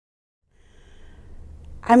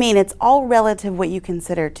I mean, it's all relative what you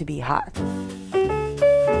consider to be hot.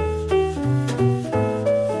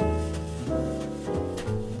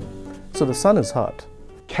 So the sun is hot.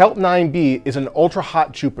 Kelt 9b is an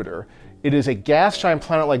ultra-hot Jupiter. It is a gas giant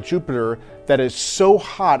planet like Jupiter that is so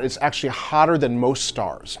hot it's actually hotter than most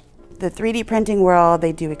stars. The 3D printing world,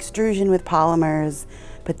 they do extrusion with polymers,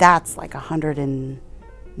 but that's like 100 and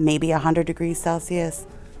maybe 100 degrees Celsius.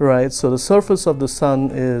 Right, so the surface of the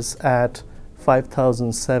sun is at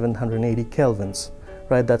 5,780 kelvins,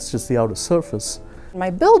 right? That's just the outer surface. In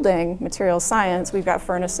my building, materials science, we've got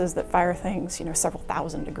furnaces that fire things, several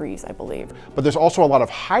thousand degrees, I believe. But there's also a lot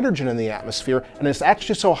of hydrogen in the atmosphere, and it's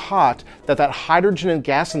actually so hot that that hydrogen and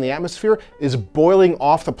gas in the atmosphere is boiling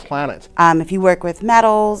off the planet. If you work with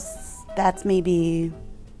metals, that's maybe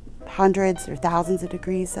hundreds or thousands of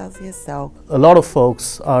degrees Celsius. So a lot of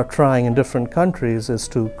folks are trying in different countries is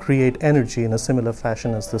to create energy in a similar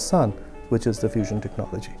fashion as the sun, which is the fusion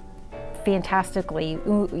technology. Fantastically,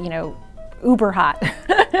 uber hot.